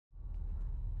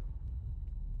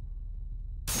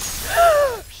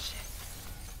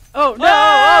Oh no!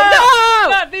 Oh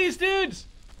no! Not these dudes!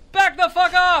 Back the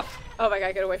fuck off! Oh my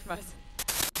god, get away from us.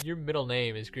 Your middle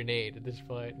name is Grenade at this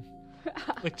point.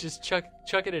 Like, just chuck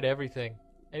it at everything.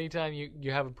 Anytime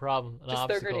you have a problem, an just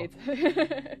obstacle. throw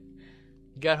grenades.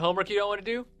 You got homework you don't want to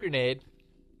do? Grenade.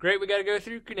 Great, we gotta go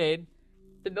through? Grenade.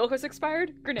 The milk was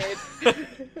expired? Grenade.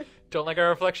 Don't like our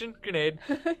reflection? Grenade.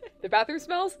 The bathroom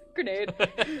smells? Grenade.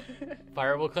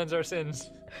 Fire will cleanse our sins.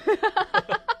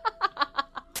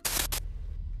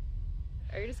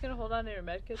 Are you just gonna hold on to your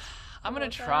medkits? I'm gonna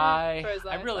try. I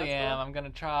as really am. possible? I'm gonna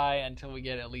try until we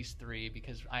get at least 3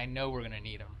 because I know we're gonna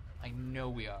need them. I know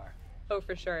we are. Oh,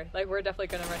 for sure. Like, we're definitely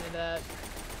gonna run into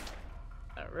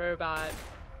that robot.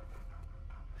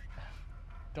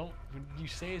 Don't. When you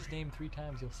say his name 3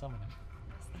 times, you'll summon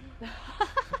him.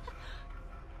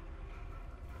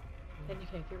 Then you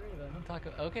can't get rid of him. Don't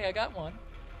talk. Okay, I got one.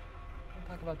 Don't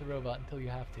talk about the robot until you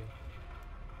have to.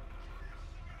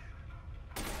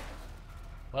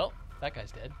 Well, that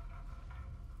guy's dead.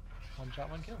 1 shot,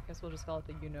 1 kill. Guess we'll just call it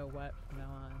the you-know-what from now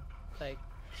on. Like,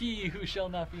 He who shall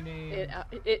not be named.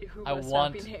 it who I must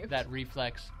want not be named. that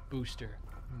reflex booster,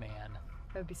 man.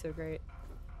 That would be so great.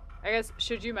 I guess,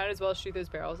 should you might as well shoot those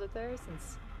barrels up there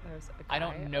since there's a guy I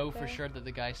don't know up for there? sure that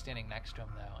the guy's standing next to him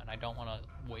though, and I don't want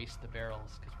to waste the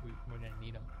barrels because we're gonna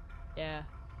need them. Yeah.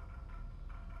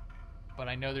 But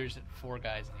I know there's 4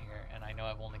 guys in here, and I know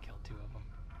I've only killed 2 of them.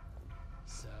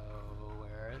 So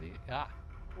where are the? Ah.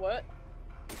 What?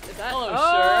 Is that? Hello,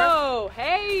 oh,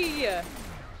 hey!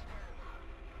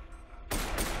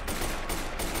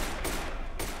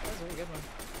 That was a really good one.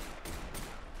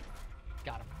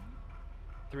 Got him.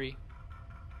 3.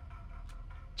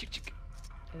 Chick chick.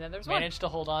 And then there's Managed to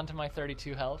hold on to my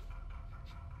 32 health.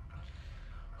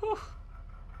 Whew.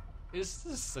 This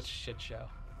is such a shit show. one.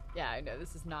 Yeah, I know.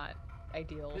 This is not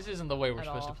ideal. This isn't the way we're At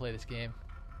supposed all. to play this game.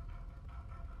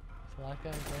 Is the last guy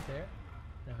right there?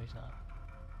 No, he's not.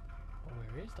 But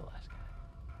where is the last guy?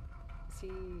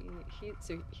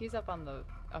 So he's up on the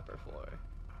upper floor.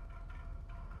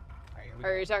 Alright, here we Or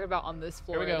are go. you talking about on this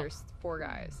floor? we go. There's 4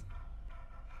 guys.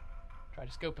 Try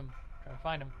to scope him. Try to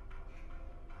find him.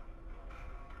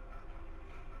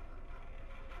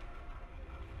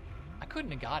 I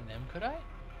couldn't have gotten him, could I?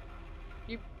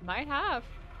 You might have.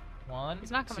 1,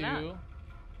 He's not coming 2. out.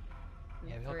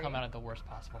 Yeah, he'll 3. come out at the worst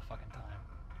possible fucking time.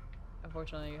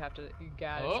 Unfortunately, you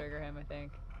gotta Oh. trigger him, I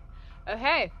think. Oh,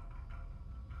 hey!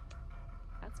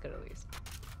 That's good at least.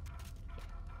 Yeah,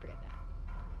 forget that.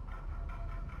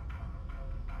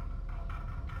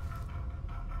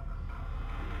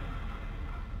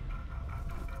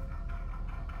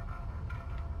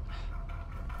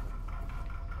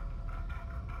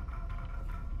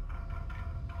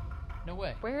 No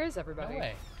way. Where is No everybody?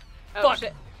 way. Oh, Fuck!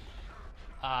 shit.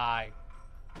 I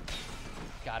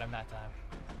got him that time.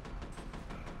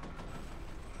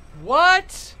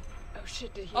 What? Oh,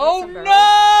 shit, did he hit Oh some barrels?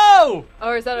 no!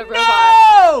 Or is that a robot?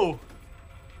 No!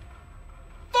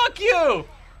 Fuck you!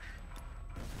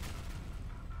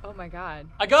 Oh my god.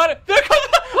 I got it. There comes.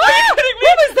 What? Are you kidding me?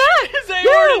 What was that? His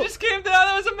aorta No! just came down.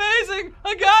 That was amazing.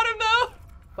 I got him though.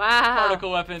 Wow.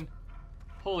 Particle weapon.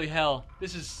 Holy hell!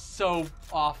 This is so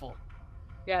awful.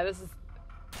 Yeah, this is...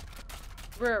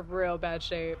 We're in real bad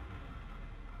shape.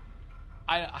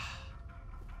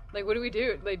 Like, what do we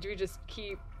do? Like, do we just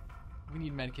keep... We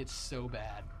need medkits so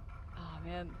bad. Oh,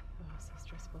 man. Oh, so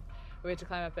stressful. We have to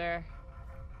climb up there.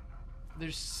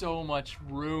 There's so much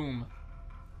room.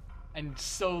 And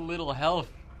so little health.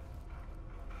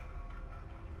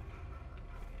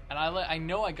 And I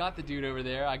know I got the dude over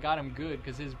there. I got him good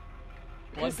because his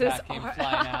blood pack came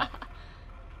flying out.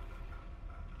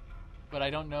 But I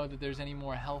don't know that there's any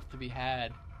more health to be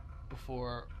had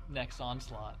before next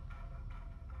onslaught.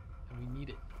 And we need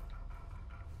it.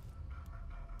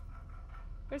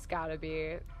 There's gotta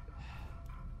be.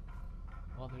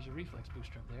 Well, there's a reflex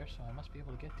booster up there, so I must be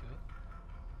able to get to it.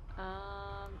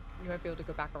 You might be able to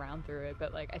go back around through it,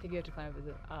 but, like, I think you have to climb up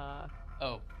the,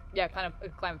 Oh. yeah, climb up the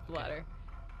Okay. ladder.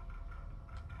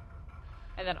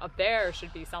 And then up there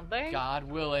should be something. God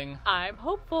willing. I'm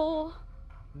hopeful.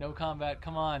 No combat.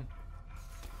 Come on.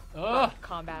 Oh, Ugh.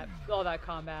 combat. All that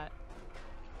combat.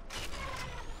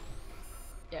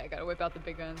 Yeah, I gotta whip out the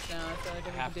big guns now. That's the only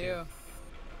thing we can Have to. do.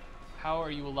 How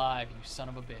are you alive, you son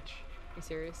of a bitch? You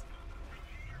serious?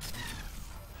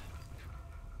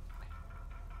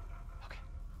 Okay.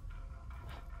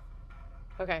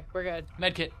 Okay, we're good.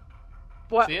 Medkit.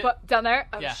 What? See it? What? Down there?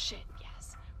 Oh, Yeah. shit.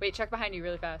 Yes. Wait, check behind you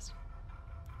really fast.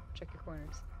 Check your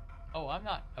corners. Oh, I'm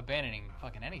not abandoning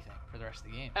fucking anything for the rest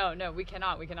of the game. Oh, no, we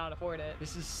cannot. We cannot afford it.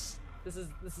 This is... This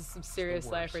is some serious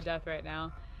life or worst. death right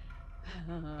now.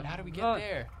 But how do we get Oh.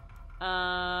 there?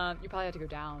 You probably have to go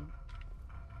down.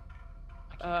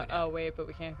 I can't go down. Oh wait, but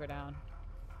we can't go down.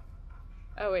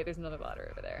 Oh wait, there's another ladder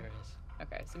over there. There it is.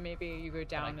 Okay, so maybe you go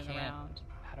down and around.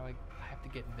 How do I have to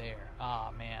get there.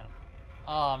 Ah, man.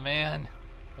 Oh, man.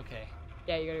 Okay.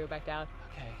 Yeah, you gotta go back down.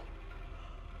 Okay.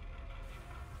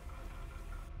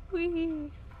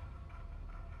 Whee!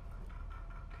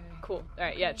 Okay. Cool.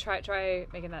 Alright, yeah, try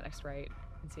making that next right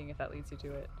and seeing if that leads you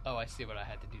to it. Oh, I see what I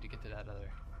had to do to get to that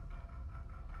other.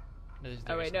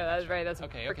 Oh wait, no, that's right. That's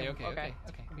okay. Okay.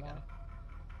 We got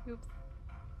it. Oops.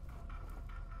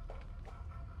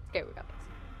 Okay, we got this.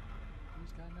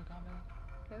 Who's got no combat?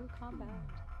 No combat.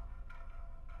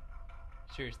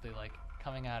 Seriously, like,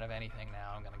 coming out of anything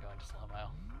now, I'm gonna go into slow-mo.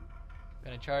 I'm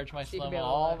gonna charge my So you can slow-mo be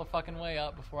all the fucking way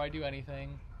up before I do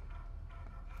anything.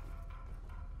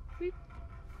 Beep.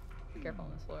 Be careful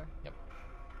on this floor. Yep.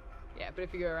 Yeah, but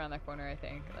if you go around that corner, I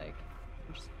think, like,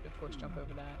 you just, of course, jump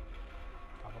over that.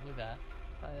 Probably that.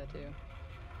 Probably that too.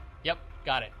 Yep,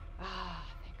 got it. Ah,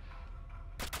 thank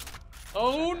God.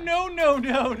 Oh, no.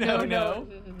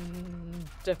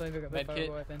 Definitely pick up the Med kit.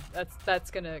 photo weapon.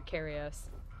 That's gonna carry us,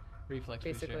 Reflex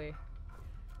basically. booster.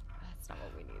 That's not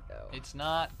what we need, though. It's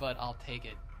not, but I'll take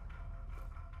it.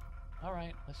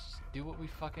 Alright, let's do what we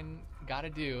fucking gotta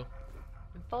do.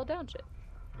 And fall down shit.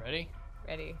 Ready?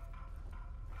 Ready.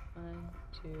 1,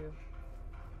 2.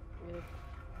 Really,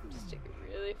 just take it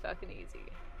really fucking easy.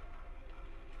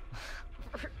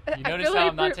 You notice how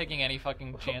I'm not taking any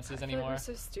fucking chances I feel anymore? like I'm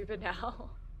so stupid now.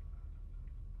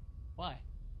 Why?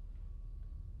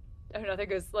 I don't know, I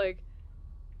think it's like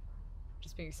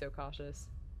just being so cautious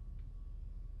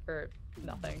for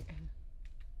nothing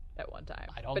at one time.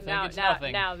 I don't but think now, it's now,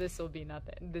 nothing. Now this will be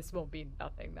nothing. This won't be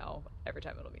nothing now. Every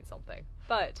time it'll mean something.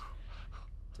 But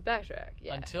to backtrack,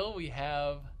 yeah. Until we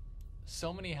have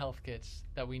so many health kits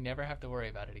that we never have to worry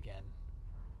about it again.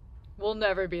 We'll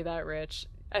never be that rich.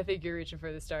 I think you're reaching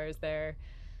for the stars there.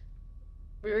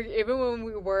 Even when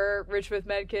we were rich with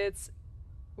med kits,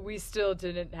 we still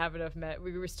didn't have enough med.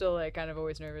 We were still like kind of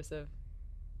always nervous of.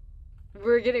 We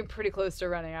were getting pretty close to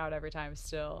running out every time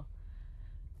still.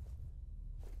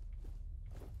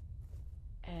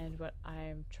 And what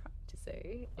I'm trying to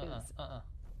say is.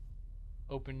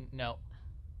 Open. No.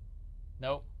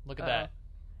 Nope. Look at that.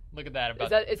 Look at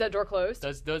that. Is that door closed?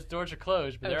 Those doors are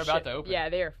closed, but they're about to open. Yeah,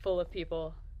 they are full of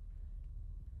people.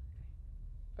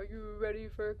 Are you ready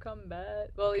for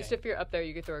combat? Well, at least if you're up there,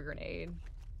 you could throw a grenade.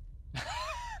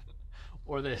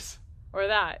 Or this. Or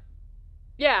that.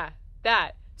 Yeah,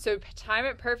 that. So time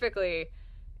it perfectly,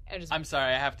 and just. I'm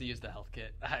sorry, I have to use the health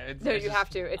kit. No, you have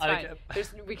to. It's fine.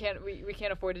 We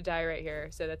can't afford to die right here,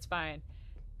 so that's fine.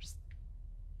 Just.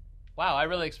 Wow, I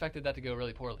really expected that to go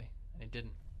really poorly, and it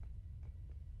didn't.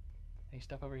 Any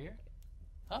stuff over here?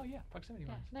 Oh yeah, proximity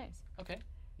mines. Nice. Okay.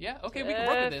 Yeah. Okay, we can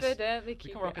work with this. We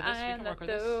can work with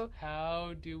this.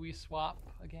 How do we swap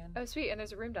again? Oh sweet, and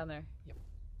there's a room down there. Yep.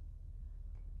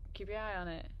 Keep your eye on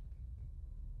it.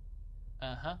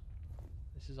 Uh-huh.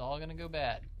 This is all gonna go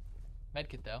bad.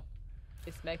 Medkit though.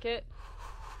 It's medkit?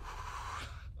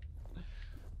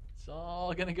 It's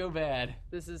all gonna go bad.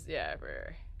 This is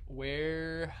for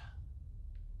where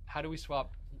how do we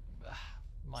swap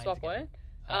mines swap again?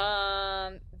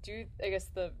 what? Do I guess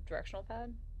the directional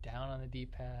pad? Down on the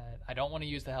D-pad. I don't want to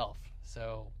use the health,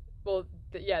 so well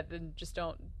then just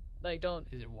don't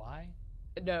is it Y?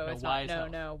 No, it's Y not.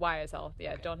 No, Y is health.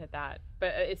 Yeah, okay. Don't hit that.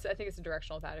 But I think it's a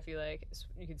directional pad. If you like,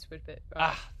 you can switch it.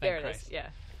 There it is. Yeah.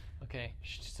 Okay,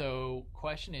 so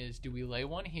question is, do we lay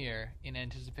one here in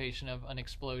anticipation of an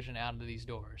explosion out of these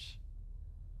doors?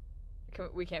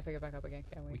 We can't pick it back up again,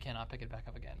 can we? We cannot pick it back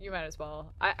up again. You might as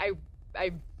well. I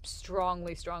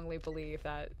strongly believe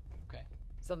that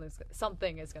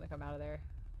something is going to come out of there.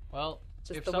 Well,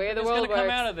 just if the something way the is world going to come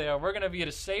works, out of there, we're going to be at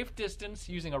a safe distance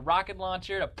using a rocket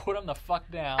launcher to put them the fuck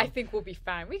down. I think we'll be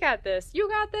fine. We got this. You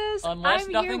got this. Unless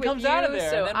I'm nothing here comes with out of you, there,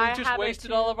 so and then we've just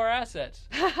wasted all of our assets.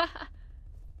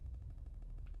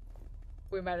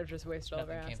 We might have just wasted all of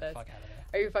our Nothing came assets. the fuck out of there.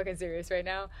 Are you fucking serious right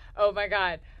now? Oh my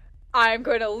god. I'm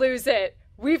going to lose it.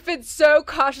 We've been so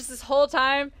cautious this whole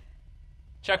time.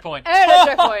 Checkpoint.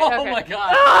 Checkpoint. Okay. Oh my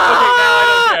god.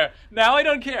 Ah! Okay, now I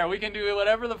don't care. We can do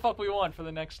whatever the fuck we want for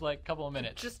the next couple of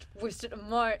minutes. Just wasted a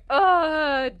more.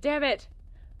 Oh, damn it.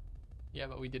 Yeah,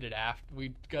 but we did it after.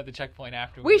 We got the checkpoint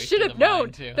after. We should have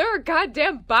known. Too. There are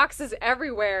goddamn boxes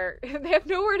everywhere. They have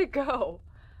nowhere to go.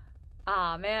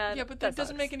 Ah, man. Yeah, but that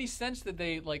doesn't make any sense that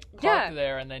they parked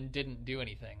there and then didn't do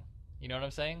anything. You know what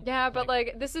I'm saying? Yeah, but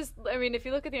this is. I mean, if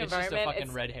you look at the environment, it's just a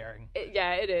fucking red herring.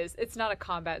 Yeah, it is. It's not a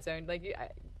combat zone.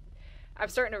 I'm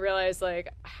starting to realize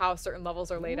how certain levels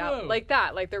are laid out like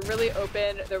that. They're really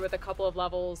open. They're with a couple of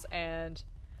levels, and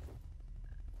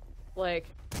like,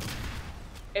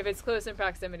 if it's close in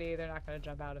proximity, they're not gonna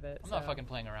jump out of it. I'm not fucking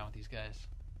playing around with these guys.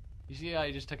 You see how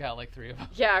I just took out like 3 of them?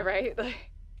 Yeah, right?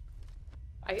 Like,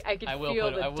 I can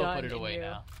feel the done I will put it away you.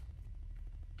 now.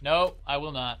 No, I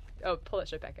will not. Oh, pull that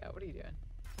shit back out. What are you doing?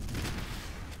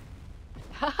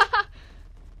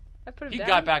 I put him down. He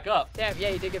got back up. Damn, yeah,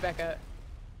 he did get back up.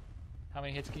 How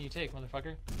many hits can you take,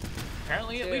 motherfucker?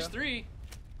 Apparently 2. at least 3.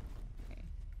 Okay.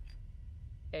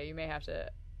 Yeah, you may have to...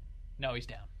 No, he's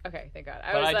down. Okay, thank God.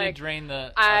 But I like, did drain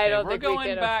the... I okay, don't we're think we going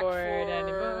can back afford for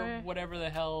anymore. whatever the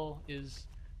hell is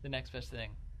the next best thing.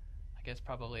 I guess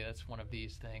probably that's one of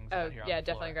these things Oh, out here on yeah, the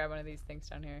floor. definitely grab one of these things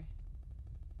down here.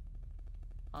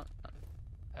 Oh,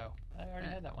 I already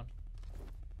had that one.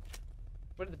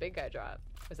 What did the big guy drop?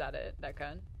 Was that it? That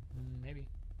gun? Maybe.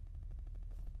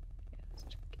 Yeah, let's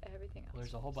check everything else. Well,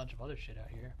 there's a whole bunch of other shit out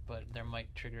here, but there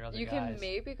might trigger other you guys. can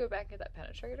maybe go back and get that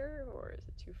penetrator, or is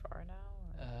it too far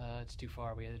now? Or? It's too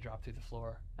far. We had to drop through the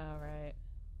floor. Oh, right.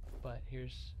 But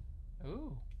here's...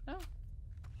 Ooh. Oh.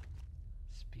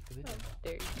 Speak of the Oh, devil.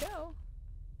 there you go.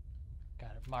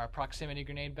 Got our proximity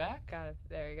grenade back. Got it.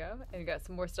 There you go. And you got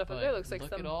some more stuff But over there. Looks like look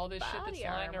some at all this shit body that's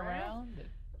lying armor. around. It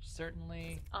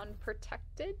certainly...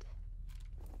 Unprotected.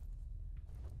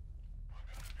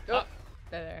 Oh.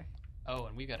 There. Oh,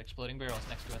 and we got exploding barrels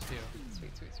next to us too.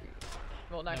 Sweet, sweet, sweet.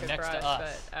 Well, not No, good next for to us,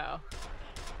 us. but oh.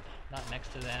 Not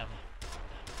next to them.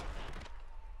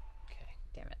 Okay.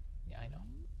 Damn it. Yeah, I know.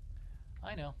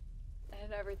 I know.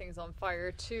 And everything's on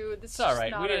fire too. This It's is alright.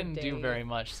 not We our didn't do day. very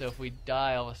much, so if we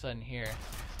die all of a sudden here,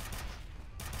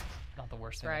 not the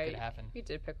worst thing that could happen. We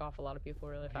did pick off a lot of people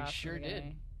really We fast. sure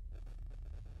did.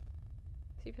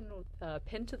 Is he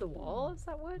pinned to the wall? Is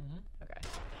that what? Mm-hmm. Okay.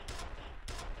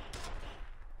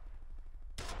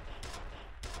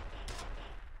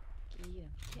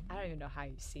 I don't even know how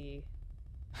you see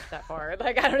that far.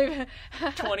 Like, I don't even...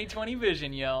 20/20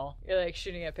 vision, yo. You're like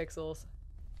shooting at pixels.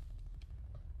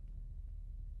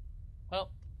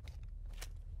 Well,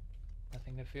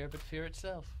 nothing to fear but fear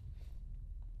itself.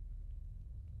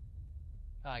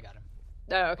 Oh, I got him.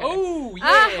 Oh, okay. Oh, yeah!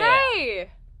 Ah, hey!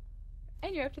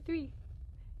 And you're up to 3.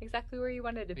 Exactly where you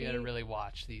wanted to be. We gotta really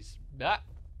watch these. Ah!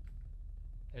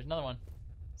 There's another one.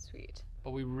 Sweet.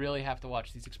 But we really have to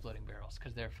watch these exploding barrels,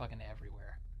 because they're fucking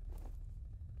everywhere.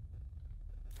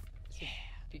 So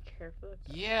be careful.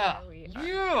 Yeah! There we are.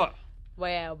 Yeah!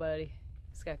 Wow, buddy.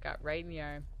 This guy got right in the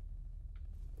arm.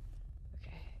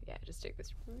 Okay, yeah, just take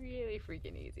this really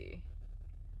freaking easy.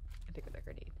 And pick up that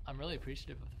grenade. I'm really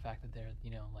appreciative of the fact that they're,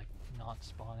 you know, like, not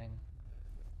spawning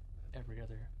every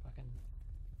other fucking...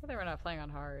 Well, they were not playing on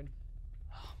hard.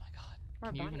 Oh my god. Or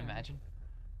Can you even body armor. imagine?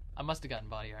 I must have gotten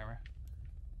body armor.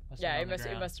 Yeah, it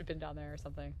must have been down there or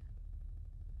something.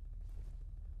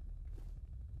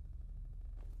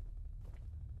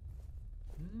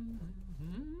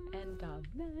 And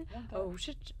oh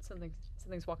shit!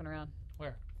 Something's walking around.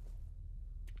 Where?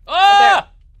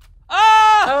 Ah!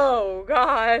 Ah! Oh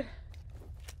god.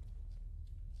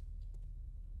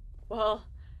 Well,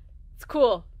 it's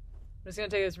cool. I'm just gonna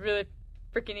take this really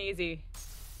freaking easy.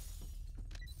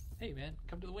 Hey man,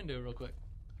 come to the window real quick.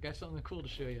 I got something cool to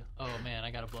show you. Oh man, I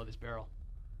gotta blow this barrel.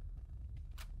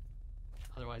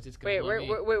 Otherwise, it's gonna blow me.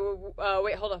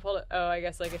 Wait, hold up. Oh, I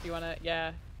guess like if you wanna,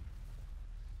 yeah.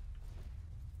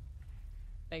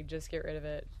 Like just get rid of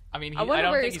it. I mean, I I wonder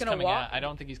don't where think he's he's gonna coming walk. out. I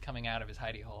don't think he's coming out of his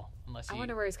hidey hole unless he. I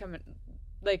wonder where he's coming.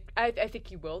 Like I think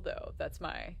he will though. That's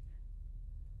my.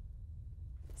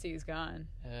 See, he's gone.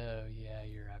 Oh yeah,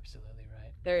 you're absolutely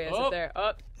right. There he is up there.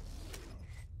 Oh.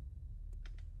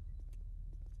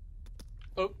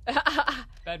 Oh.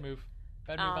 Bad move.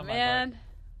 Bad move on man. my part.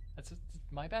 That's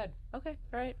my bad. Okay,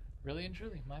 all right. Really and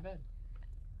truly, my bad.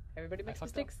 Everybody makes I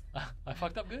fucked mistakes. I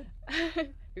fucked up good.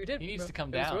 You did. He needs to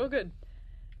come It was down. real good.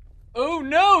 Oh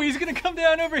no, he's gonna come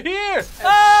down over here! Oh,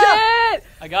 Ah! shit!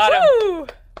 I got him. Woo!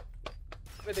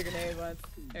 With a grenade once.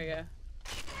 There you go.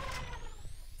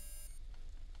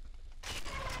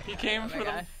 He came my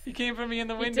God. He came for me in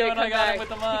the He window did and I come got back. him with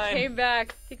the mine. He came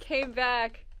back. He came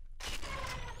back.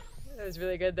 That was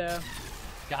really good though.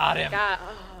 Got him.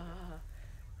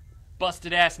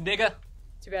 Busted ass nigga.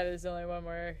 Too bad there's only one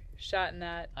more shot in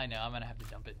that. I know, I'm gonna have to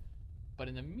dump it. But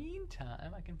in the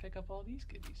meantime, I can pick up all these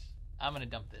goodies. I'm gonna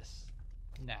dump this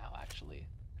now, actually.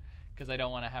 Because I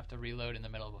don't want to have to reload in the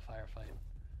middle of a firefight.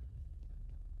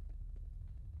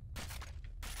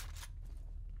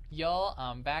 Y'all,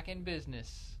 I'm back in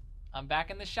business. I'm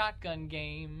back in the shotgun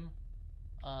game.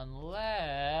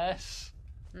 Unless...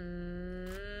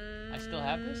 I still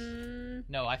have this?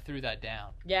 No, I threw that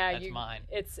down. Yeah, That's mine.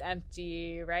 It's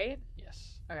empty, right?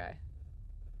 Yes. Okay.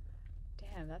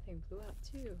 Damn, that thing blew up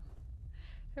too.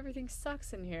 Everything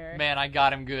sucks in here. Man, I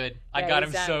got him good. I got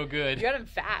him he's so down. good. You got him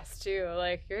fast, too.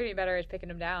 Like, you're getting better at picking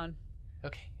him down.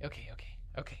 Okay.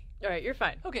 Alright, you're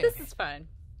fine. Okay, This okay. is fine.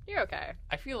 You're okay.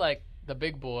 I feel like the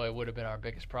big boy would have been our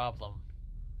biggest problem.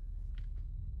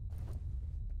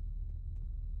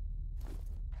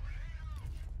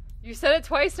 You said it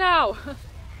twice now!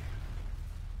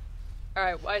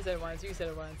 Alright, well, I said it once. You said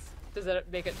it once. Does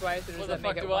that make it twice, or does What the that make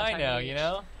fuck it do one I time know, each? you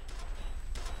know?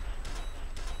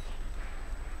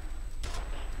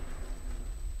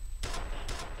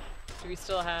 Do we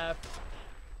still have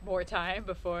more time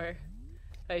before...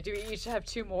 Like, do we each have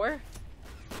 2 more?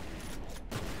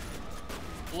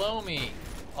 Blow me.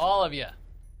 All of you.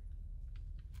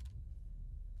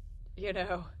 You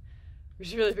know, we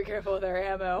should really be careful with our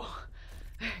ammo.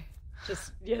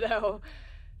 Just, you know.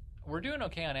 We're doing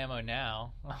okay on ammo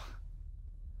now.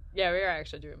 Yeah, we are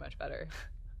actually doing much better.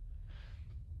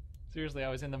 Seriously, I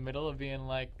was in the middle of being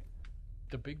like,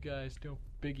 the big guy's no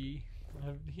biggie.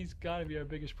 He's got to be our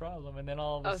biggest problem. And then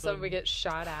all of a sudden... we get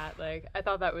shot at. Like, I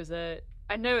thought that was it.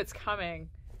 I know it's coming.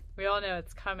 We all know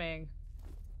it's coming.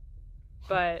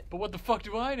 But... But what the fuck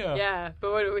do I know? Yeah,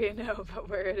 but what do we know about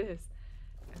where it is?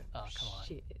 Oh, come on.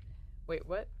 Shit. Wait,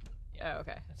 what? Yeah, Oh,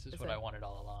 okay. This is Is what it- I wanted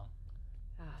all along.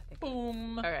 Thank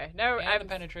Boom. Okay, now And I'm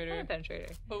the penetrator. I'm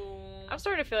penetrating. Boom. I'm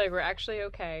starting to feel like we're actually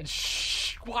okay.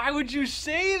 Shh. Why would you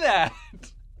say that?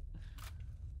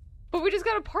 But we just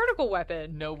got a particle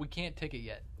weapon. No, we can't take it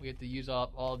yet. We have to use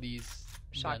all these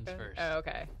guns Shotgun? first. Oh,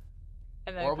 okay.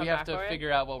 And then Or come we have back to for it?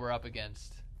 figure out what we're up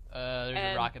against. There's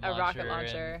And a rocket a launcher. rocket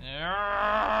launcher.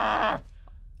 And...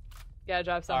 Gotta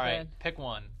drop something. Alright, pick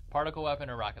one. Particle weapon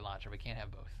or rocket launcher. We can't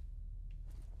have both.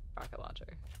 Rocket launcher.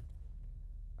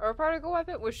 Or a particle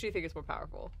weapon? Which do you think is more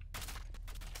powerful?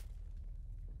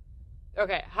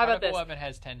 Okay, how about this? Particle weapon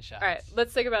has 10 shots. Alright,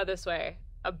 let's think about it this way.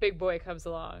 A big boy comes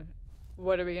along.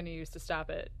 What are we gonna use to stop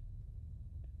it?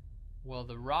 Well,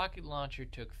 the rocket launcher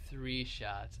took 3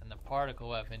 shots, and the particle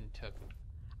weapon took...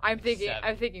 I'm thinking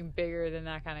 7. bigger than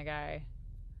that kind of guy.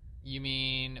 You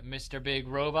mean Mr. Big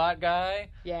Robot Guy?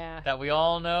 Yeah. That we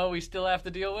all know we still have to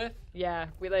deal with? Yeah.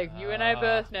 We you and I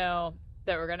both know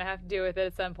that we're gonna have to deal with it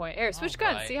at some point. Here, switch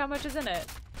guns, Alright. see how much is in it.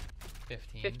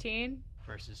 15. 15?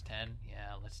 Versus 10?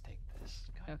 Yeah, let's take this.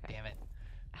 God Okay. damn it.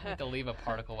 I have to leave a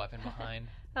particle weapon behind.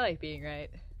 I like being right.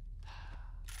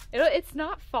 It's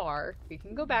not far. We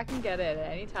can go back and get it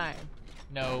at any time.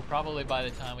 No, probably by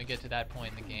the time we get to that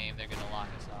point in the game, they're gonna lock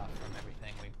us off from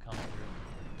everything we've come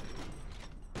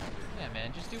through. Yeah,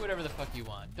 man, just do whatever the fuck you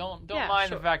want. Don't Yeah, mind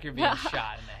sure. the fact you're being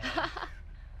shot in the head.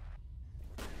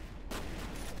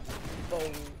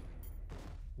 Oh.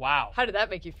 Wow. How did that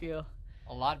make you feel?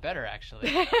 A lot better, actually.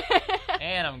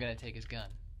 And I'm gonna take his gun.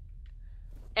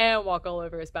 And walk all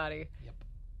over his body. Yep.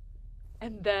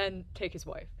 And then take his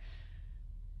wife.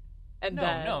 And No,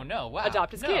 then no, wow.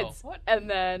 adopt his No, kids. what? And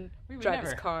then We would drive his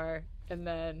never. car. And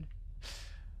then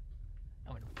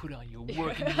I'm gonna put on your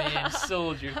working man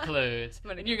soldier clothes. I'm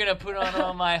gonna- And you're gonna put on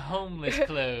all my homeless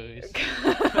clothes.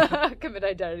 commit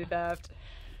identity theft.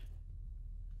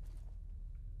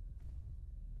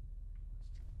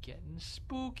 Getting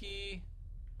spooky.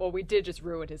 Well, we did just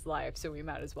ruin his life, so we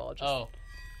might as well just... Oh.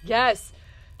 Yes!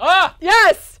 Ah!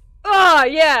 Yes! Ah,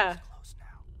 yeah! Close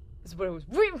now. This is what I was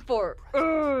waiting for.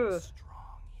 Ugh.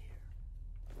 Strong here.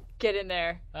 Get in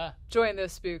there. Ah. Join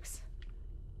those spooks.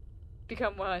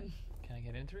 Become one. Can I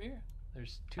get in through here?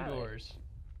 There's 2 Probably. doors.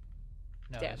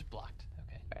 No, Damn. it's blocked.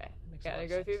 Okay. Alright. Makes a lot Gotta of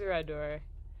go through sense. the red door.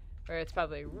 Where it's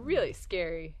probably really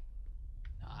scary.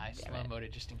 I Damn slow it. mode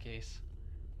it just in case.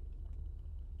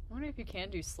 I wonder if you can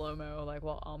do slow-mo, like,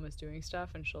 while Alma's doing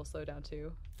stuff, and she'll slow down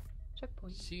too.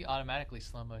 Checkpoint. She automatically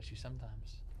slow modes you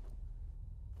sometimes.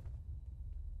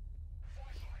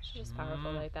 She's just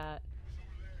powerful like that.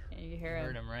 And you hear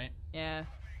Heard him. him, right? Yeah.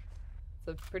 It's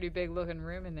a pretty big looking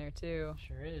room in there too.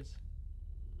 Sure is.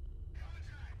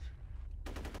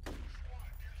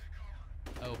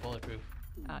 Oh, bulletproof.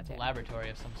 Ah, damn. Laboratory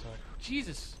of some sort.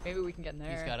 Jesus! Maybe we can get in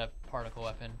there. He's got a particle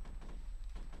weapon.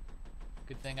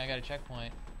 Good thing I got a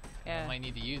checkpoint. Yeah. I might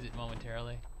need to use it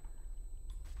momentarily.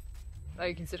 Are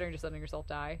you considering just letting yourself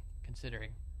die?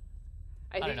 Considering.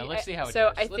 I think don't know. Let's see how it so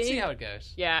goes. I Let's see think- how it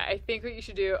goes. Yeah, I think what you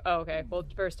should do. Oh, okay. Well,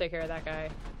 first take care of that guy,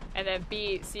 and then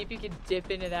B, see if you can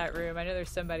dip into that room. I know there's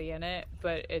somebody in it,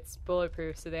 but it's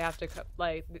bulletproof, so they have to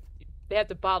they have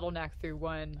to bottleneck through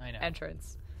one I know.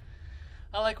 entrance.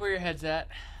 I like where your head's at.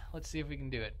 Let's see if we can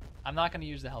do it. I'm not going to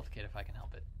use the health kit if I can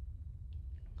help it.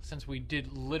 Since we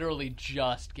did literally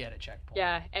just get a checkpoint.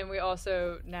 Yeah, and we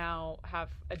also now have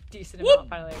a decent Whoop! amount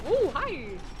finally. Woo, hi!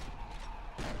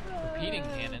 Repeating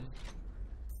cannon.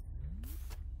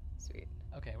 Sweet.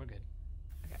 Okay, we're good.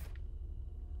 Okay.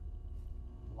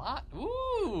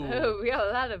 we got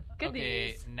a lot of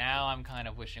goodies. Okay, now I'm kind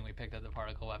of wishing we picked up the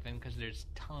particle weapon because there's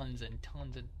tons and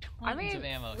tons and tons of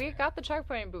ammo. We got the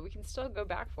checkpoint, but we can still go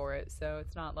back for it, so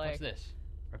it's not like. What's this?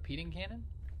 Repeating cannon?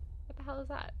 What the hell is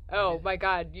that? Oh my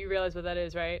god, you realize what that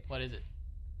is, right? What is it?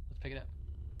 Let's pick it up.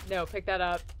 No, pick that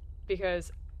up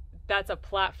because that's a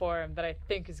platform that I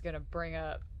think is gonna bring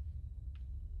up.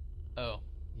 Oh,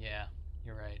 yeah,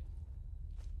 you're right.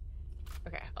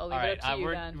 Okay, I'll leave it up to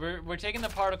you then. We're taking the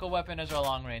particle weapon as our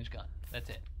long range gun. That's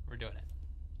it. We're doing it.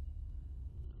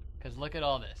 Because look at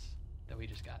all this that we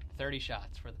just got. 30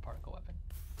 shots for the particle weapon.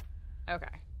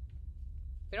 Okay.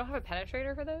 We don't have a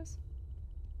penetrator for those?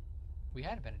 We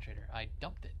had a penetrator. I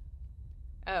dumped it.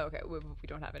 Oh, okay. We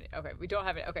don't have any. Okay, we don't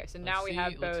have it. Okay, so now we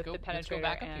have both the penetrator Let's go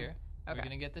back up and... here. Okay. We're going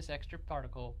to get this extra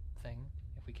particle thing,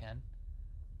 if we can.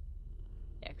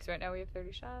 Yeah, because right now we have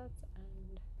 30 shots,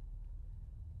 and...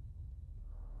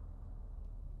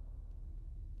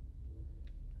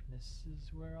 This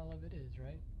is where all of it is,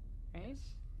 right? Right?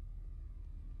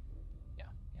 Yeah.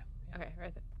 Okay,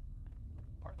 right there.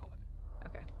 Particle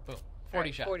weapon. Okay. Boom.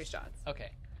 40 shots. 40 shots.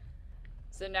 Okay.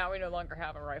 So now we no longer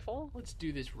have a rifle? Let's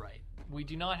do this right. We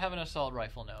do not have an assault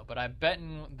rifle, no, but I bet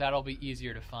that'll be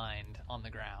easier to find on the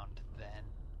ground than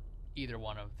either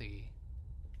one of the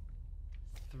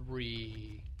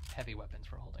 3 heavy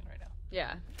weapons we're holding right now.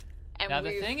 Yeah. And now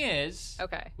the thing is,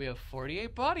 okay, we have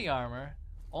 48 body armor,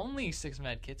 only 6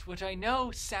 medkits, which I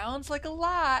know sounds like a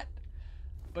lot,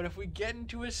 but if we get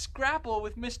into a scrapple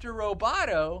with Mr.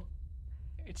 Roboto,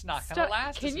 it's not gonna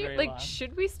last us very long.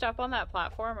 Should we step on that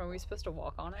platform? Are we supposed to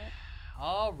walk on it?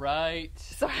 All right.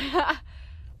 Sorry.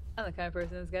 I'm the kind of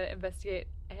person that's got to investigate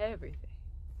everything.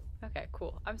 Okay,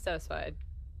 cool. I'm satisfied.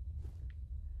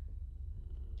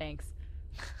 Thanks.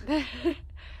 That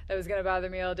was gonna bother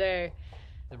me all day.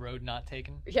 The road not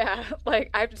taken? Yeah,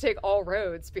 like, I have to take all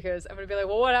roads because I'm gonna be like,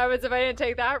 well, what happens if I didn't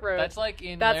take that road? That's like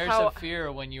in Layers of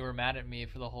Fear when you were mad at me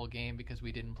for the whole game because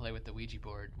we didn't play with the Ouija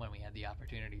board when we had the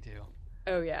opportunity to.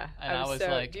 Oh, yeah. And I was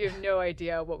like... You have no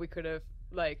idea what we could have,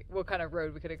 like, what kind of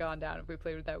road we could have gone down if we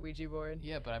played with that Ouija board.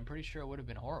 Yeah, but I'm pretty sure it would have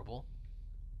been horrible.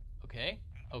 Okay.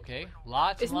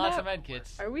 Lots and lots of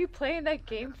medkits. Are we playing that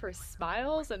game for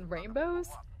smiles and rainbows?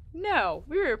 No,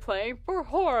 we were playing for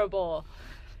horrible.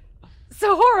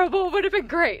 So horrible would have been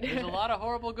great. There's a lot of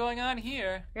horrible going on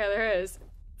here. Yeah, there is.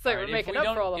 It's like we're making up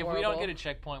for all the horrible. If we don't get a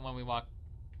checkpoint when we walk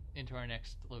into our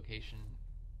next location,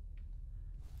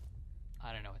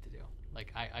 I don't know what to do.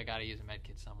 Like, I gotta use a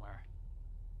medkit somewhere.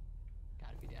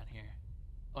 Gotta be down here.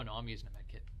 Oh no, I'm using a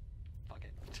medkit. Fuck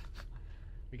it.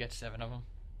 We got 7 of them.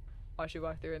 Watch you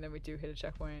walk through and then we do hit a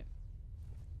checkpoint.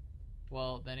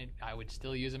 Well, then I would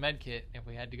still use a medkit if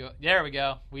we had to go. There we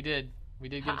go. We did. We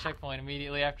did get a checkpoint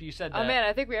immediately after you said that. Oh man,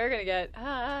 I think we are gonna get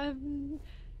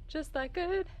just that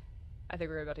good. I think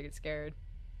we're about to get scared.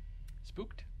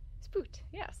 Spooked? Spooked,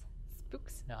 yes.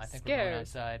 Spooks. No, I think we're going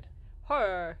outside.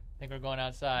 Horror. I think we're going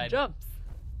outside. Jumps.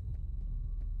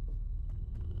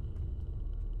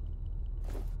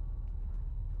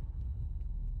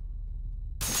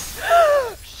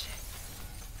 Shit.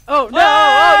 Oh no!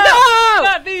 Ah! Oh no!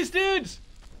 Not these dudes!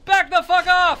 Back the fuck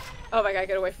off! Oh my god,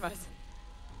 get away from us.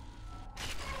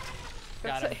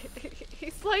 Got him.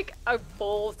 He's like a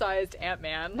full-sized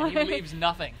Ant-Man. And he leaves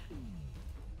nothing.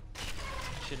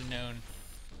 Should have known.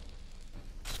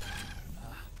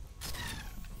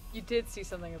 You did see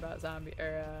something about zombie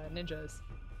or ninjas.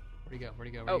 Where'd he go? Where'd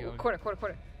he go? Oh, corner.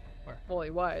 Where? Well, he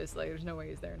was. Like, there's no way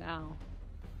he's there now.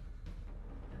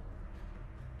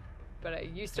 But I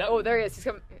used to. Oh, there he is. He's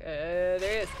coming. There he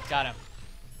is. Got him.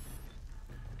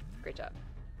 Great job.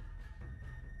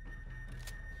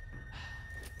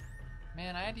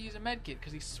 Man, I had to use a medkit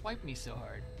because he swiped me so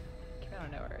hard. Came out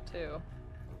of nowhere, too.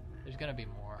 There's gonna be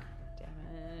more. Damn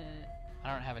it.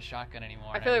 I don't have a shotgun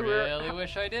anymore. I feel like really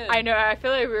wish I did. I know. I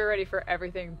feel like we were ready for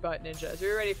everything but ninjas. We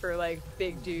were ready for, like,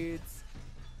 big dudes.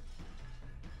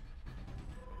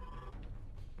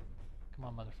 Come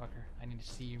on, motherfucker. I need to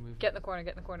see you move. Get in the corner.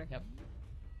 Get in the corner. Yep.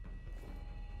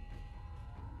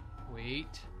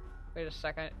 Wait. Wait a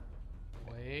second.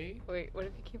 Wait. Wait, what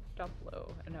if he came from down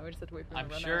below? And now we just have to wait for him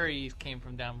to run I'm sure out. he came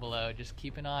from down below. Just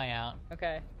keep an eye out.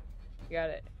 Okay. You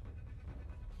got it.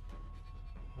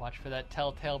 Watch for that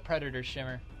telltale predator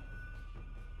shimmer.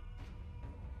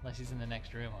 Unless he's in the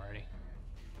next room already.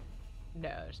 No,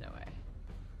 there's no way.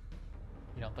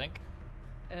 You don't think?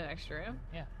 In the next room?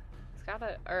 Yeah. It's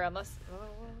gotta, or unless, well,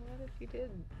 what if he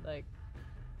did, like,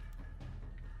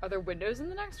 are there windows in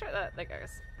the next room? That, like, I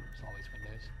guess. There's always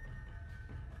windows.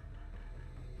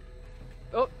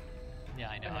 Oh! Yeah,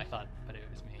 I know, Okay. I thought, but it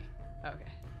was me.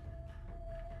 Okay.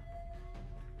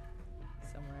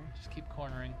 Somewhere. Just keep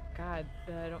cornering. God,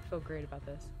 I don't feel great about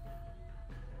this.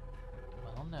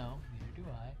 Hell no. Neither do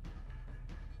I.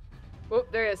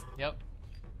 Whoop, there he is. Yep.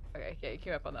 Okay, yeah, you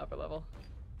came up on the upper level.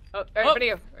 Oh, all right, in front of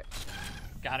you. Right.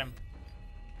 Got him.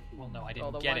 Well, no, I didn't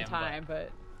Well, the get one him. time, but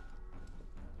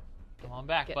Come on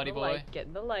back, get buddy in the boy. light, get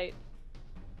in the light.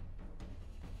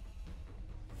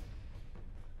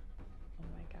 Oh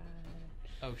my god.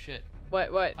 Oh shit.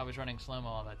 What? I was running slow-mo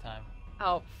all that time.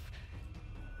 Oh.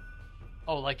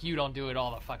 Oh, like you don't do it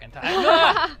all the fucking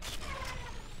time.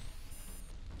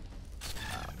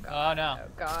 Oh no. Oh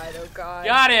god, oh god.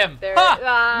 Got him! There,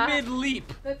 Ha!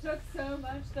 Mid-leap. That took so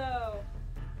much though.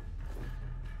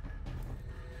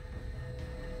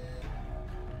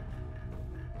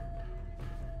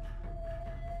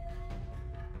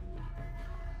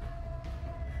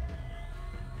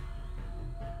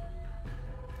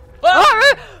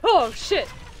 Oh shit!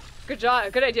 Good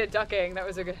job. Good idea ducking. That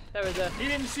was a. You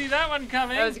didn't see that one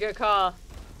coming. That was a good call.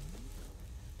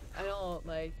 I don't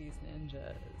like these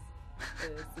ninjas.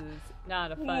 This is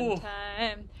not a fun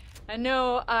time. I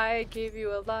know I gave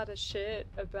you a lot of shit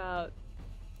about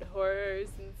horrors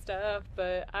and stuff,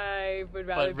 but I would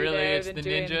rather be there than doing this. But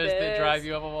really, it's the ninjas that drive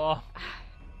you up a wall.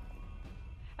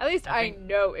 At least I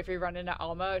know if we run into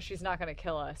Alma, she's not gonna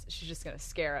kill us. She's just gonna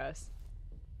scare us.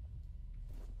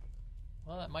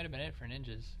 Well, that might have been it for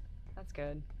ninjas. That's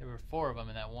good. There were 4 of them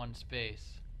in that one space.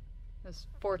 There's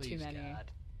 4 Please, too many.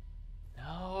 God.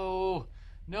 No!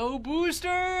 No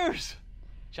boosters!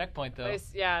 Checkpoint, though.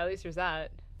 At least there's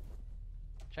that.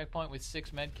 Checkpoint with 6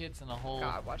 medkits and a whole...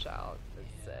 God, watch out.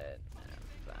 That's it.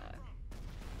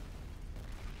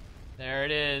 There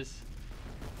it is.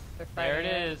 There it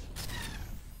is.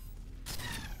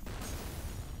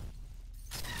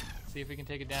 See if we can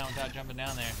take it down without jumping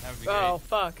down there. That would be great. Oh,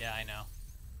 fuck. Yeah, I know.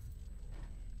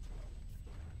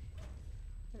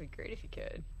 That'd be great if you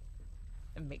could.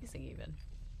 Amazing, even.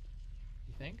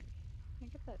 You think? Yeah,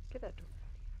 get that door.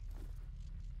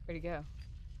 Where'd he go?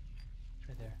 It's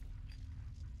right there.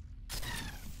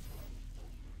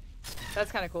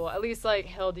 That's kind of cool. At least, like,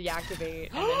 he'll deactivate.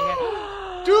 And then you get...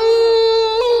 Dude!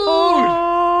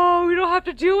 Oh, we don't have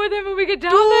to deal with him when we get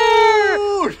down there!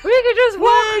 We could just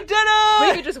walk! We did it!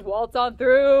 We could just waltz on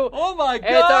through! Oh my god!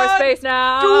 It's our space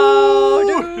now!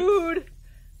 Dude!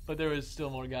 But there was still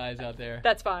more guys out there.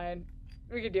 That's fine.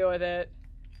 We could deal with it.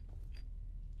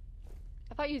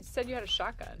 I thought you said you had a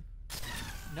shotgun.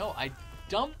 No, I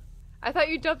dumped... I thought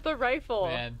you dumped the rifle.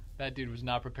 Man, that dude was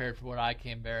not prepared for what I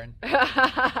came bearing.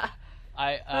 I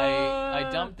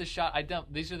dumped the shot.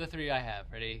 These are the 3 I have.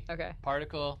 Ready? Okay.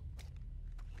 Particle,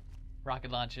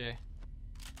 rocket launcher,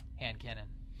 hand cannon.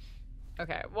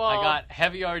 Okay. Well, I got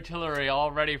heavy artillery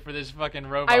all ready for this fucking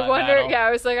robot I wonder. battle. Yeah,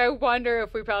 I was like, I wonder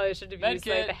if we probably should have used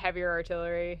like Medkit. the heavier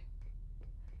artillery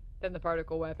than the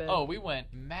particle weapon. Oh, we went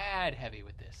mad heavy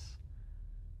with this.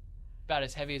 About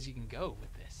as heavy as you can go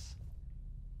with this.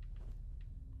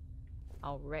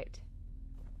 All right.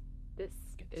 This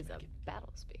is a battle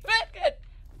speed. Medkit!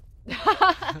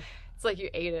 It's like you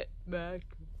ate it.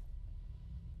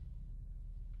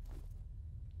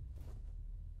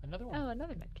 Another one. Oh,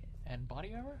 another medkit. And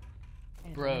body armor?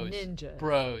 And Bros. ninjas.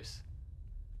 Bros.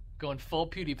 Going full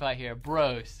PewDiePie here.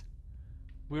 Bros.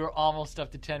 We were almost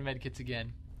up to 10 medkits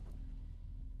again.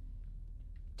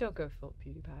 Don't go full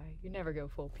PewDiePie. You never go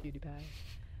full PewDiePie.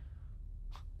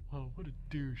 Oh, what a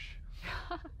douche.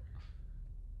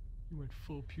 You went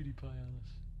full PewDiePie on us.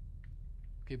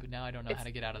 Okay, but now I don't know how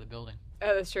to get out of the building.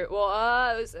 Oh, that's true. Well,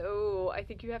 I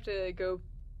think you have to go.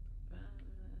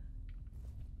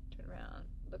 Turn around.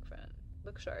 Look front.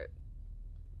 Look sharp.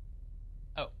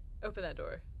 Oh. Open that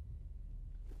door.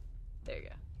 There you go.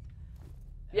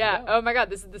 There Yeah. we go. Oh my God.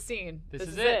 This is the scene. This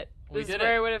is it. This is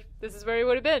where he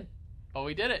would have been. But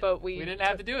we did it. But we didn't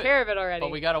have to do took it. care of it already.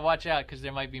 But we gotta watch out because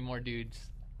there might be more dudes.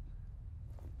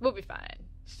 We'll be fine.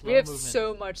 Slow We have movement.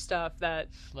 so much stuff that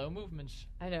Slow movements.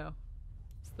 I know.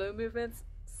 Slow movements,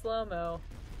 slow mo.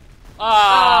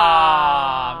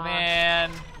 Ah,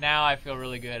 man. Now I feel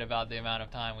really good about the amount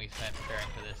of time we spent preparing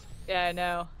for this. Yeah, I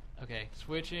know. Okay,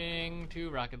 switching to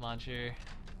rocket launcher.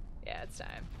 Yeah, it's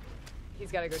time. He's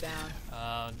got to go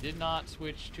down. Did not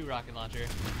switch to rocket launcher.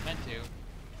 Meant to.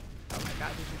 Oh my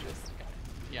God, did you just?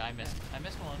 Yeah, I missed. I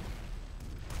missed one.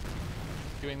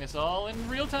 Doing this all in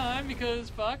real time because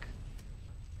fuck.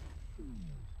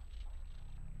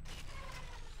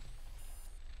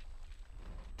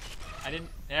 I didn't.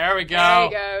 There we go. There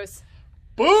he goes.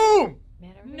 Boom!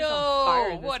 Man, everything's on fire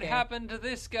No! in this What game. happened to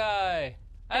this guy?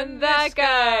 And that this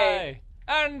guy!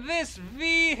 And this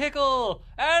vehicle!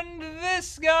 And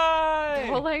this guy!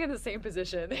 They're all laying in the same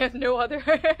position. They have no other.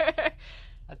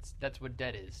 That's what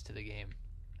dead is to the game.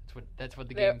 That's what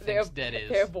the game thinks dead is.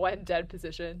 They have one dead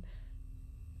position.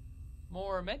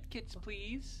 More med kits,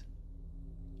 please.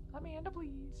 Amanda,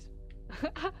 please.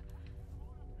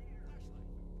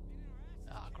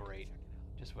 Ah, great.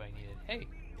 Just what I needed. Hey.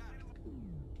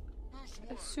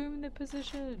 Assume the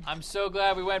position. I'm so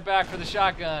glad we went back for the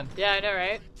shotgun. Yeah, I know,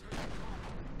 right?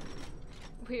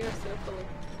 We are so full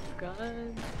of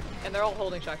guns. And they're all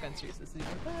holding shotguns too, so this is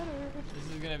even better. This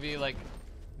is gonna be like,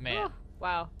 man. Oh,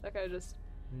 wow, that guy just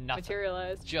Nothing.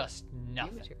 materialized. Just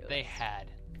nothing. They had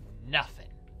nothing.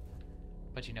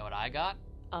 But you know what I got?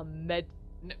 A med.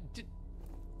 No,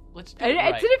 let's do it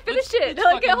right. I didn't finish it.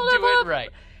 Let's Okay, hold do up. it right.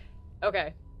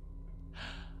 Okay.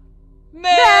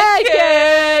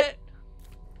 Medkit!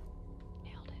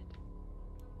 Nailed it.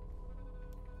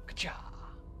 Ka-cha.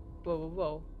 Whoa, whoa,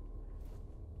 whoa.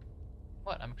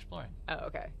 What? I'm exploring. Oh,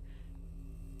 okay.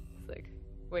 It's like,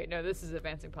 wait, no, this is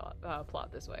advancing plot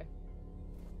this way.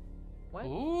 What?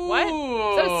 Ooh, What?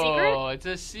 Is that a secret? It's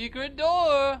a secret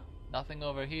door. Nothing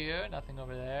over here. Nothing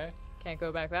over there. Can't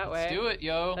go back that way. Let's do it,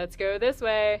 yo. Let's go this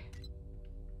way.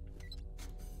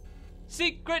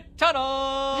 Secret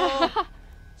tunnel.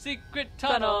 Secret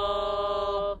tunnel.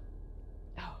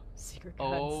 Oh, secret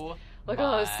guns. Oh, Look at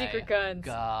all those secret guns.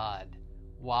 God,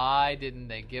 why didn't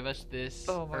they give us this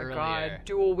Oh my earlier? God,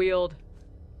 dual wield.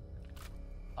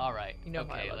 All right. You know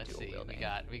how I okay, love let's dual see. wielding.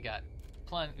 We got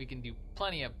plenty. We can do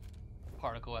plenty of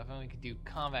particle weapon. We can do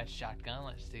combat shotgun.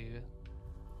 Let's do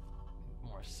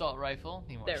more assault rifle.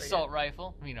 Need more There we assault go.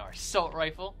 rifle. We need our assault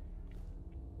rifle.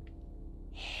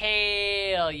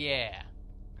 Hell yeah!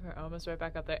 We're almost right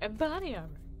back up there. And body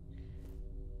armor.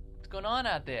 What's going on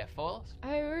out there, folks?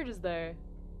 Hey, we're just there.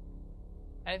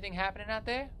 Anything happening out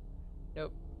there?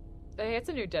 Nope. Hey, it's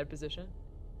a new dead position.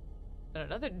 And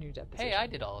another new dead position. Hey, I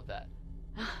did all of that.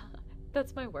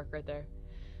 That's my work right there.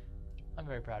 I'm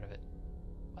very proud of it.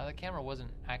 The camera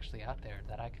wasn't actually out there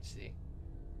that I could see.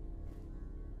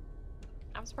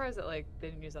 I'm surprised that like they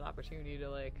didn't use that opportunity to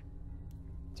like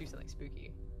do something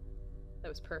spooky. That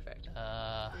was perfect.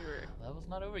 Level's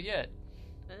not over yet.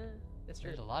 It's true.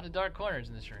 There's a lot of dark corners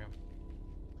in this room.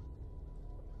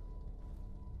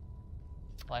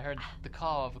 Well, I heard the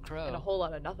caw of a crow. And a whole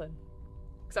lot of nothing.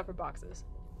 Except for boxes.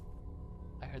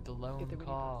 I heard the lone Get the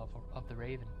caw of the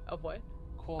raven. Of what?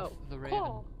 Quoth Oh, the raven.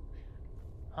 caw.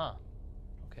 Huh.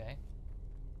 Okay.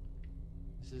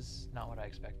 This is not what I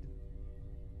expected.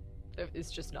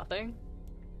 It's just nothing?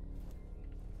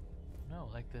 No,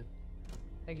 like the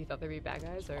Like you thought there'd be bad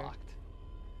guys or locked.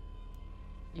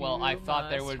 Well, I thought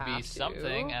there would be have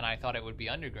something, to. and I thought it would be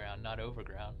underground, not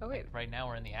overground. Oh, wait. Like, right now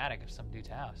we're in the attic of some dude's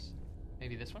house.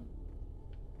 Maybe this one?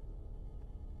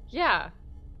 Yeah.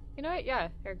 You know what? Yeah.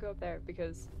 Here, go up there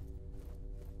because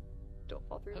don't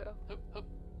fall through though. Hoop, hoop.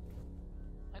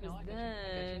 I know, I got you.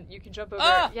 Then you can jump over.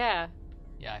 Ah! Yeah.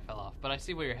 Yeah, I fell off, but I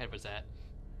see where your head was at.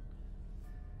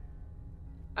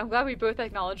 I'm glad we both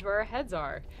acknowledge where our heads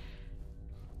are.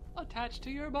 Attached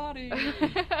to your body.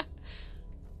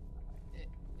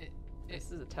 This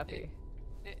is a toughie.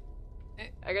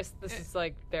 I guess this is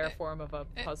like their form of a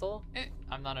puzzle.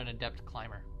 I'm not an adept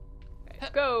climber. Okay,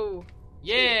 go.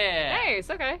 Yeah! Nice,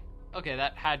 okay. Okay,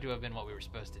 that had to have been what we were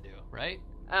supposed to do, right?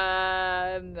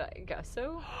 I guess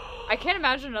so. I can't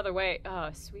imagine another way. Oh,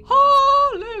 sweet.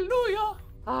 Hallelujah!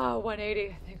 Oh,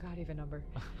 180. Thank God, even number.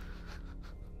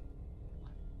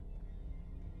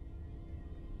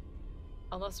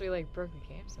 Unless we like broke the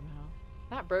game somehow.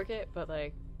 Not broke it, but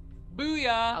like Booyah!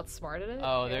 outsmarted it.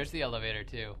 Oh, I there's guess. the elevator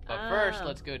too. But Ah. first,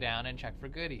 let's go down and check for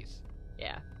goodies.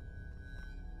 Yeah.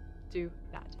 Do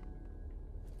that.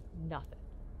 Nothing.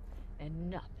 And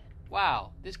nothing.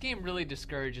 Wow, this game really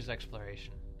discourages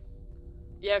exploration.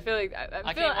 Yeah, I feel like I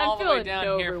I'm came all the way feeling down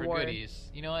no here reward. for goodies.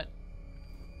 You know what?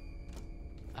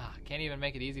 Can't even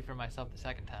make it easy for myself the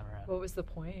second time around. What was the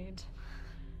point?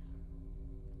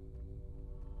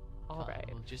 All right.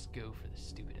 We'll just go for the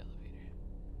stupid elevator.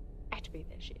 Activate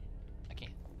that shit. I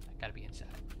can't. I gotta be inside.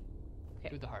 Okay.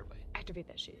 Do it the hard way. Activate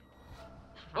that shit.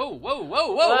 Whoa, whoa, whoa,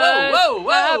 whoa, whoa, What's whoa, whoa,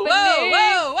 happening?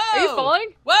 whoa, whoa! Are you falling?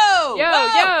 Whoa! Yo, whoa,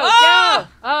 yo, ah!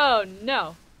 yo! Oh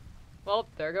no. Well,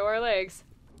 there go our legs.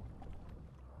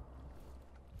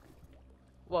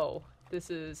 Whoa. This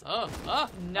is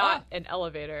not an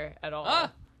elevator at all.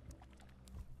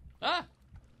 What are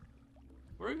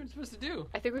we even supposed to do?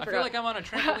 I think we I forgot. feel like I'm on a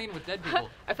trampoline with dead people.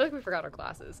 I feel like we forgot our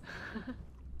glasses.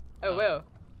 Oh, Oh. whoa.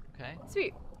 Okay.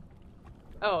 Sweet.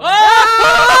 Oh.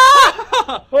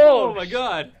 Ah! Oh, my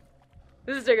god.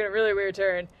 This is taking a really weird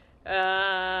turn.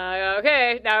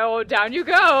 Okay, now down you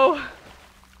go.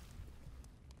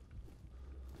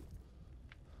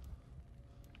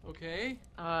 Okay.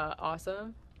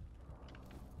 Awesome.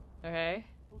 Okay.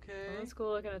 Okay. Well, that's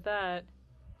cool looking at that.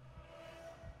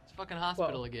 It's fucking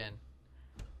hospital again.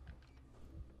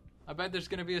 I bet there's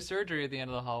gonna be a surgery at the end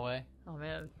of the hallway. Oh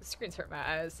man, the screens hurt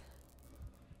my eyes.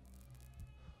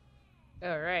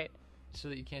 All right. So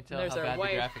that you can't tell There's how our bad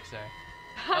wife. the graphics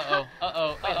are. Uh-oh,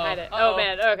 uh-oh, Wait, hide it. uh-oh. Oh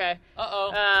man, okay. Uh-oh.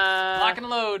 Lock and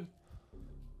load.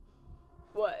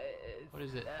 What? What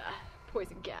is it?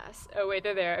 Poison gas. Oh wait,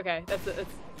 they're there. Okay, that's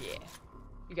yeah.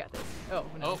 You got this. Oh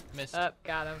no. Oh, missed.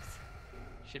 Got him.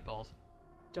 Shitballs.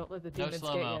 Don't let the No demons get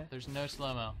slow-mo. you. There's no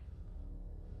slow-mo.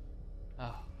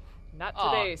 Oh. Not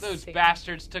Oh, today. those Satan.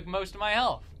 bastards took most of my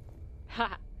health.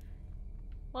 Ha.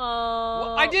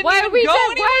 Well, I didn't why even are we go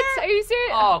dead? anywhere? What? Are you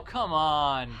serious? Oh, come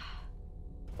on.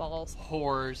 Balls.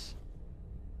 Whores.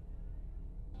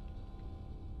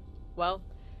 Well,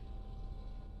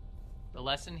 The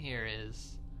lesson here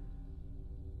is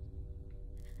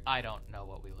I don't know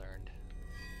what we learned.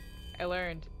 I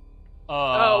learned. Oh,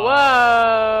 Oh,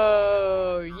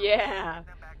 whoa. Yeah.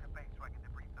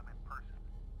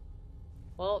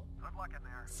 Well,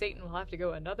 Satan will have to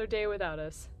go another day without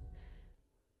us.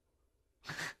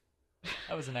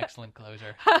 That was an excellent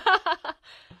closer.